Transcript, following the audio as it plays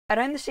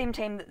Around the same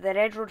time that the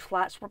Red Road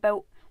flats were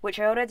built, which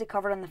I already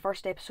covered in the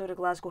first episode of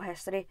Glasgow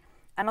History,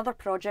 another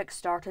project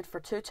started for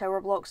 2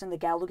 tower blocks in the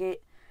Gallowgate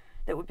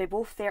that would be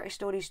both 30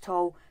 stories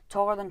tall,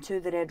 taller than 2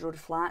 of the Red Road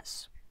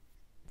flats.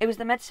 It was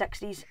the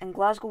mid-60s, and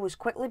Glasgow was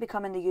quickly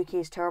becoming the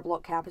UK's tower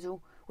block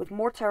capital, with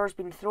more towers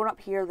being thrown up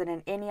here than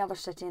in any other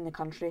city in the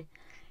country.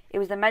 It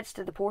was the midst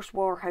of the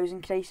post-war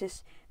housing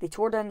crisis. They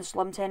tore down the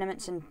slum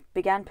tenements and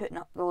began putting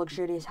up the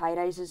luxurious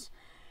high-rises.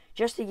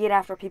 Just a year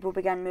after people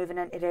began moving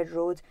into Red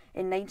Road,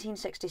 in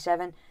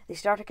 1967, they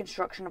started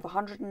construction of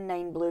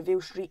 109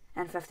 Blueville Street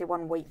and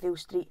 51 Whiteville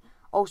Street,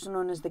 also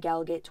known as the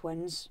Gallowgate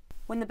Twins.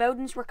 When the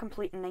buildings were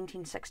complete in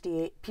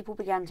 1968, people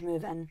began to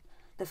move in.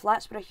 The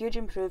flats were a huge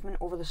improvement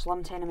over the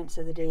slum tenements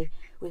of the day,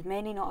 with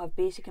many not have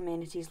basic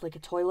amenities like a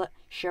toilet,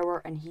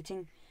 shower and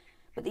heating.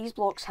 But these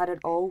blocks had it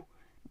all: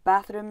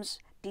 bathrooms,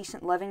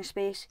 decent living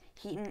space,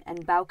 heating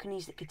and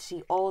balconies that could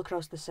see all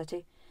across the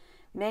city.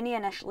 Many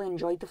initially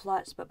enjoyed the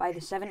flats, but by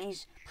the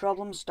 70s,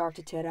 problems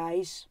started to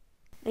arise.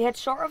 They had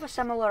sort of a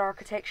similar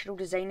architectural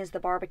design as the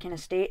Barbican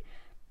estate,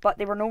 but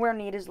they were nowhere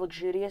near as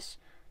luxurious.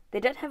 They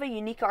did have a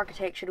unique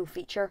architectural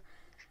feature.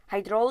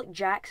 Hydraulic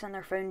jacks in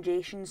their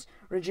foundations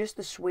reduced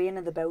the swaying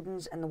of the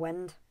buildings in the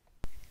wind.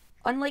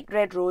 Unlike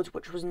Red Road,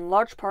 which was in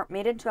large part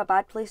made into a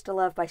bad place to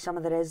live by some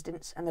of the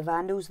residents and the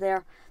vandals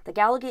there, the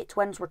Gallowgate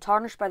Twins were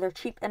tarnished by their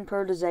cheap and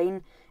poor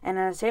design in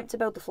an attempt to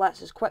build the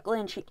flats as quickly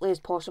and cheaply as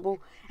possible,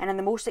 and in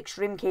the most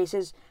extreme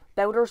cases,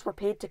 builders were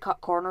paid to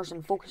cut corners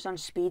and focus on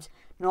speed,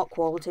 not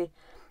quality.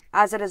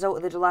 As a result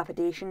of the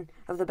dilapidation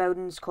of the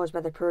buildings caused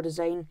by their poor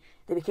design,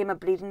 they became a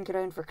breeding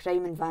ground for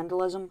crime and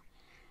vandalism.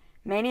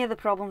 Many of the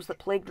problems that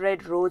plagued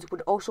Red Road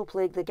would also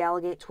plague the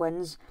Gallowgate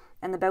Twins,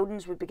 and the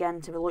buildings would begin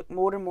to look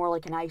more and more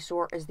like an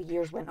eyesore as the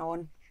years went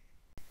on.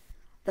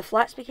 The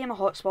flats became a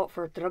hotspot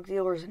for drug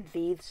dealers and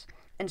thieves.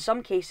 In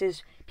some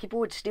cases, people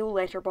would steal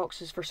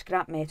letterboxes for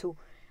scrap metal.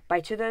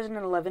 By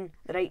 2011,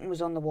 the writing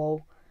was on the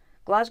wall.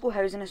 Glasgow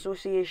Housing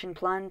Association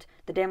planned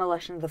the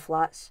demolition of the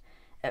flats.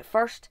 At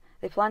first,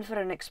 they planned for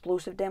an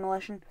explosive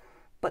demolition,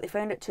 but they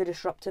found it too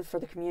disruptive for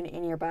the community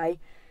nearby,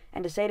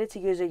 and decided to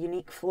use a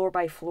unique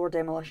floor-by-floor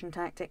demolition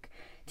tactic,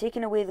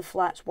 taking away the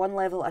flats one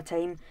level at a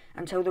time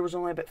until there was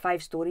only about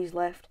 5 stories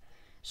left.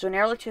 So in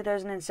early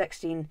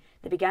 2016,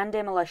 they began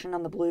demolition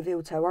on the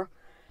Blueville Tower.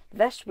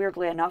 This,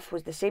 weirdly enough,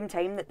 was the same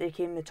time that they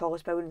became the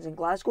tallest buildings in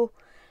Glasgow.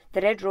 The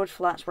Red Road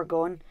flats were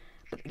gone,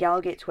 but the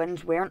Gallowgate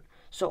Twins weren't,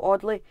 so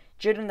oddly,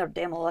 during their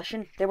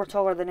demolition, they were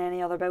taller than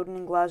any other building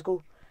in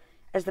Glasgow.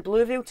 As the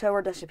Blueville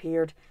Tower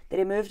disappeared, they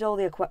removed all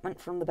the equipment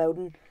from the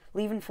building,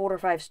 leaving 4 or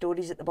 5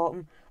 stories at the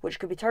bottom, which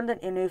could be turned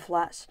into new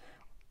flats,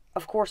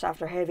 of course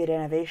after heavy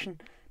renovation,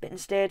 but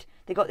instead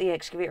they got the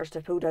excavators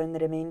to pull down the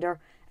remainder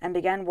and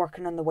began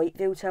working on the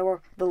Whiteville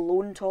Tower, the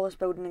lone tallest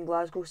building in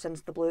Glasgow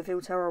since the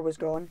Blueville Tower was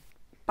gone.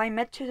 By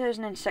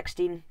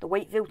mid-2016, the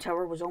Whiteville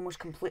Tower was almost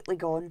completely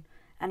gone,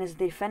 and as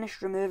they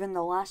finished removing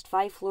the last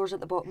 5 floors at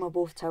the bottom of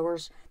both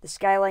towers, the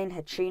skyline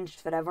had changed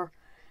forever.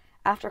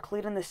 After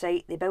clearing the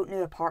site, they built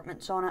new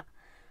apartments on it,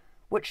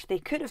 which they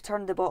could have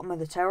turned the bottom of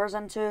the towers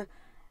into,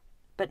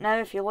 but now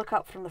if you look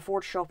up from the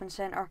Ford shopping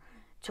centre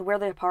to where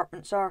the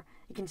apartments are,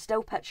 you can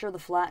still picture the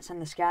flats in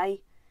the sky.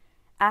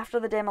 After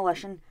the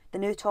demolition, the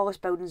new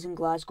tallest buildings in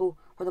Glasgow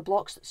were the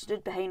blocks that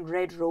stood behind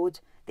Red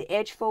Road, the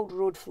Edgefield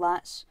Road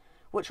flats,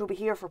 which will be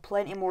here for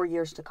plenty more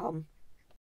years to come.